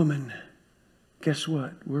dying woman. Guess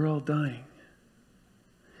what? We're all dying.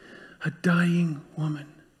 A dying woman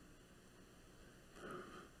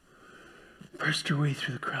pressed her way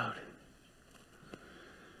through the crowd.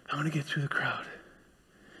 I want to get through the crowd.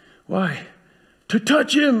 Why? To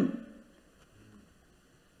touch him.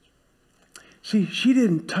 See, she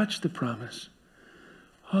didn't touch the promise.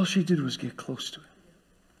 All she did was get close to it.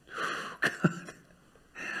 God.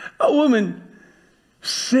 A woman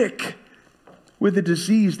sick with a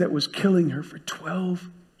disease that was killing her for 12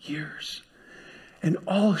 years. And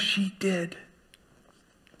all she did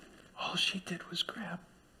was grab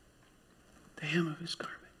the hem of his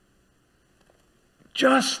garment.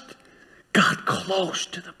 Just got close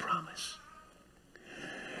to the promise.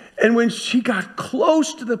 And when she got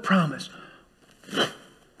close to the promise,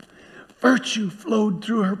 virtue flowed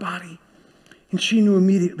through her body. And she knew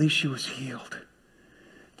immediately she was healed.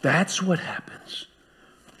 That's what happens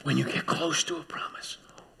when you get close to a promise.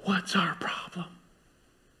 What's our problem?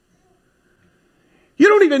 You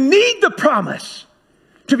don't even need the promise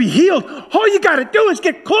to be healed. All you got to do is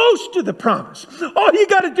get close to the promise. All you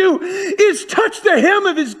got to do is touch the hem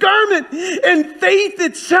of his garment, and faith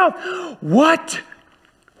itself. What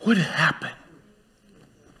would happen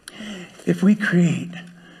if we create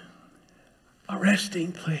a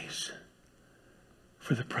resting place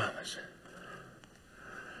for the promise?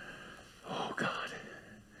 Oh God.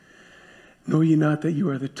 Know ye not that you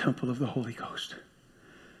are the temple of the Holy Ghost?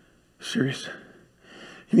 Serious?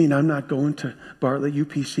 You mean I'm not going to Bartlett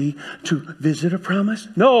UPC to visit a promise?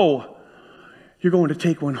 No. You're going to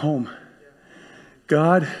take one home.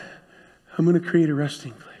 God, I'm going to create a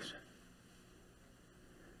resting place.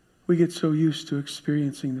 We get so used to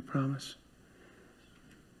experiencing the promise.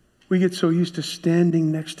 We get so used to standing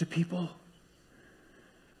next to people.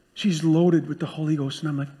 She's loaded with the Holy Ghost, and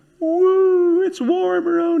I'm like, woo, it's warm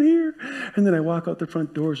around here. And then I walk out the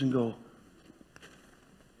front doors and go.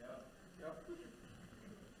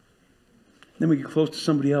 Then we get close to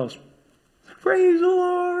somebody else. Praise the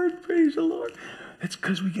Lord, praise the Lord. It's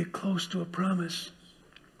because we get close to a promise.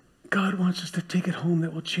 God wants us to take it home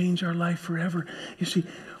that will change our life forever. You see,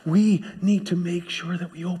 we need to make sure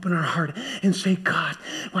that we open our heart and say, God,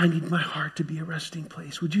 I need my heart to be a resting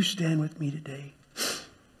place. Would you stand with me today?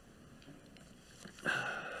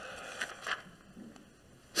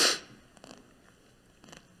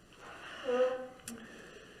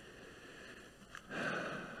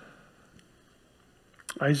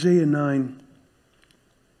 Isaiah 9,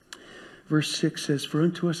 verse 6 says, for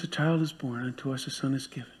unto us a child is born, unto us a son is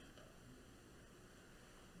given.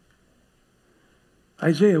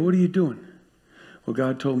 Isaiah, what are you doing? Well,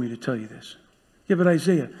 God told me to tell you this. Yeah, but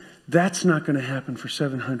Isaiah, That's not going to happen for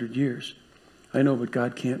 700 years. I know, but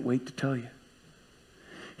God can't wait to tell you.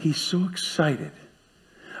 He's so excited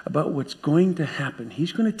about what's going to happen.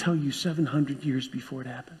 He's going to tell you 700 years before it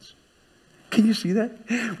happens. Can you see that?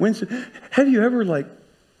 Have you ever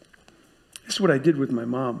this is what I did with my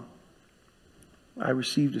mom. I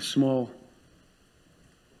received a small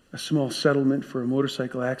settlement for a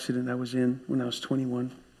motorcycle accident I was in when I was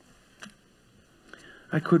 21.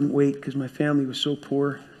 I couldn't wait because my family was so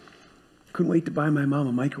poor. Couldn't wait to buy my mom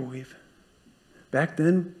a microwave. Back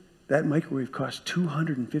then, that microwave cost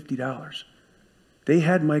 $250. They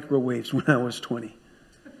had microwaves when I was 20.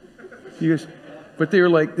 But they were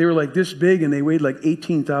like this big, and they weighed like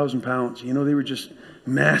 18,000 pounds. You know, they were just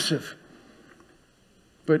massive.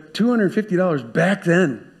 But $250 back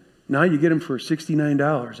then. Now you get them for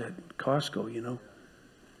 $69 at Costco, you know.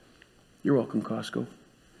 You're welcome, Costco.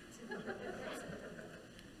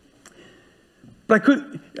 But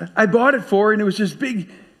I bought it for her, and it was just big.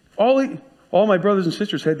 All my brothers and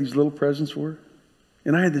sisters had these little presents for her.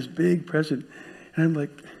 And I had this big present. And I'm like,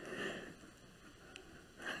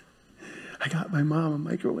 I got my mom a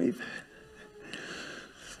microwave.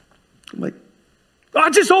 I'm like, oh,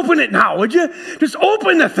 just open it now, would you? Just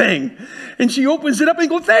open the thing. And she opens it up and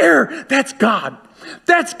goes, there, that's God.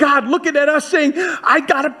 That's God looking at us saying, I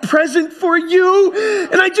got a present for you,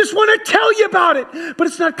 and I just want to tell you about it. But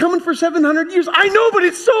it's not coming for 700 years. I know, but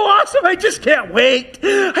it's so awesome. I just can't wait.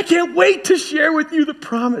 I can't wait to share with you the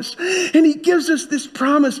promise. And he gives us this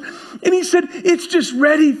promise. And he said, it's just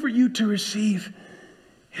ready for you to receive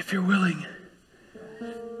if you're willing.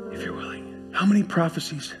 If you're willing. How many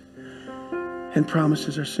prophecies and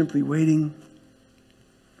promises are simply waiting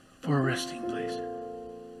for a resting place?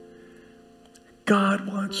 God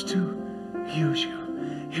wants to use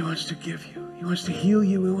you. He wants to give you. He wants to heal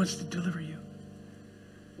you. He wants to deliver you.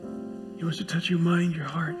 He wants to touch your mind, your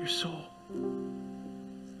heart, your soul.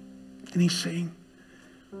 And he's saying,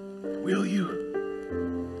 will you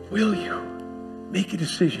make a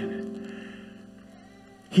decision?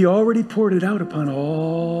 He already poured it out upon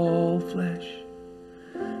all flesh,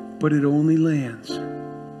 but it only lands.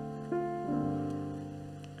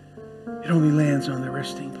 It only lands on the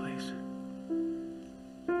resting place.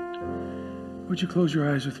 Would you close your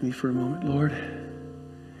eyes with me for a moment, Lord?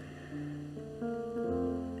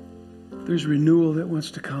 There's renewal that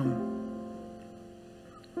wants to come.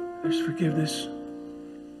 There's forgiveness.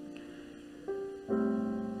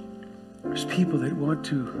 There's people that want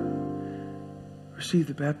to receive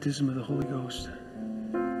the baptism of the Holy Ghost.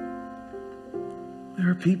 There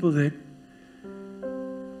are people that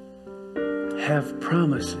have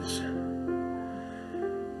promises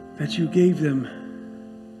that you gave them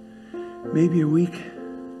maybe a week,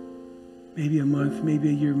 maybe a month, maybe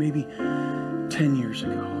a year, maybe 10 years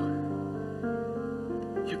ago.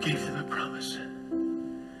 You gave them a promise.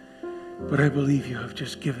 But I believe you have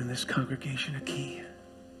just given this congregation a key.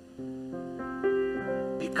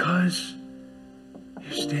 Because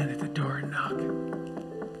you stand at the door and knock.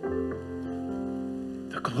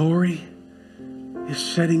 The glory is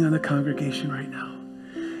setting on the congregation right now.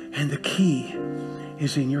 And the key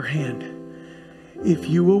is in your hand. If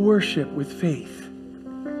you will worship with faith,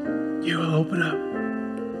 you will open up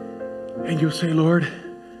and you'll say, Lord,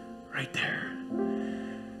 right there.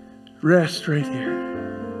 Rest right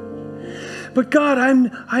here. But God,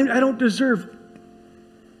 I don't deserve.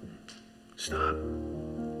 Stop.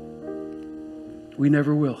 We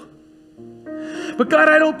never will. But God,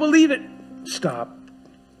 I don't believe it. Stop.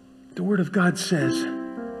 The Word of God says,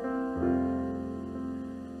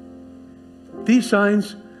 these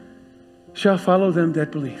signs shall follow them that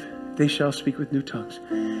believe. They shall speak with new tongues.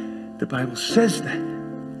 The Bible says that.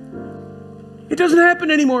 It doesn't happen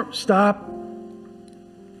anymore. Stop.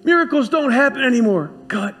 Miracles don't happen anymore.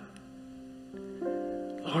 Cut.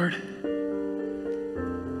 Lord,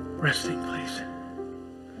 resting place.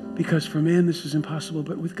 Because for man this is impossible,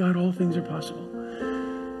 but with God all things are possible.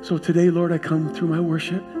 So today, Lord, I come through my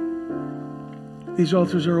worship. These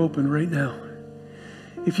altars are open right now.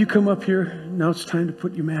 If you come up here, now it's time to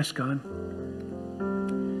put your mask on.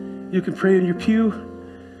 You can pray in your pew.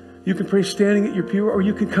 You can pray standing at your pew, or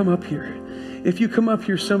you can come up here. If you come up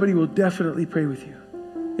here, somebody will definitely pray with you.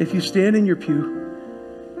 If you stand in your pew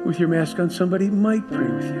with your mask on, somebody might pray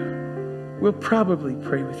with you. We'll probably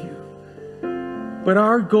pray with you. But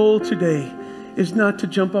our goal today is not to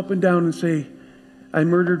jump up and down and say, I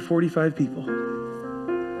murdered 45 people.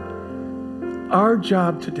 Our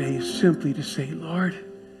job today is simply to say, Lord,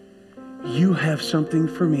 you have something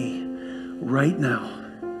for me right now,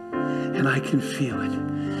 and I can feel it.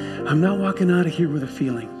 I'm not walking out of here with a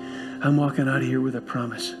feeling. I'm walking out of here with a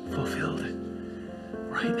promise fulfilled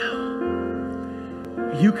right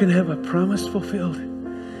now. You can have a promise fulfilled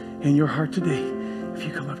in your heart today if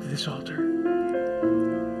you come up to this altar.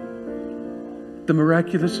 The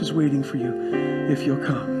miraculous is waiting for you if you'll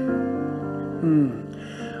come.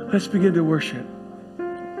 Let's begin to worship.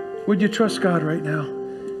 Would you trust God right now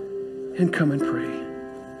and come and pray?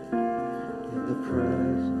 In the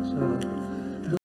presence of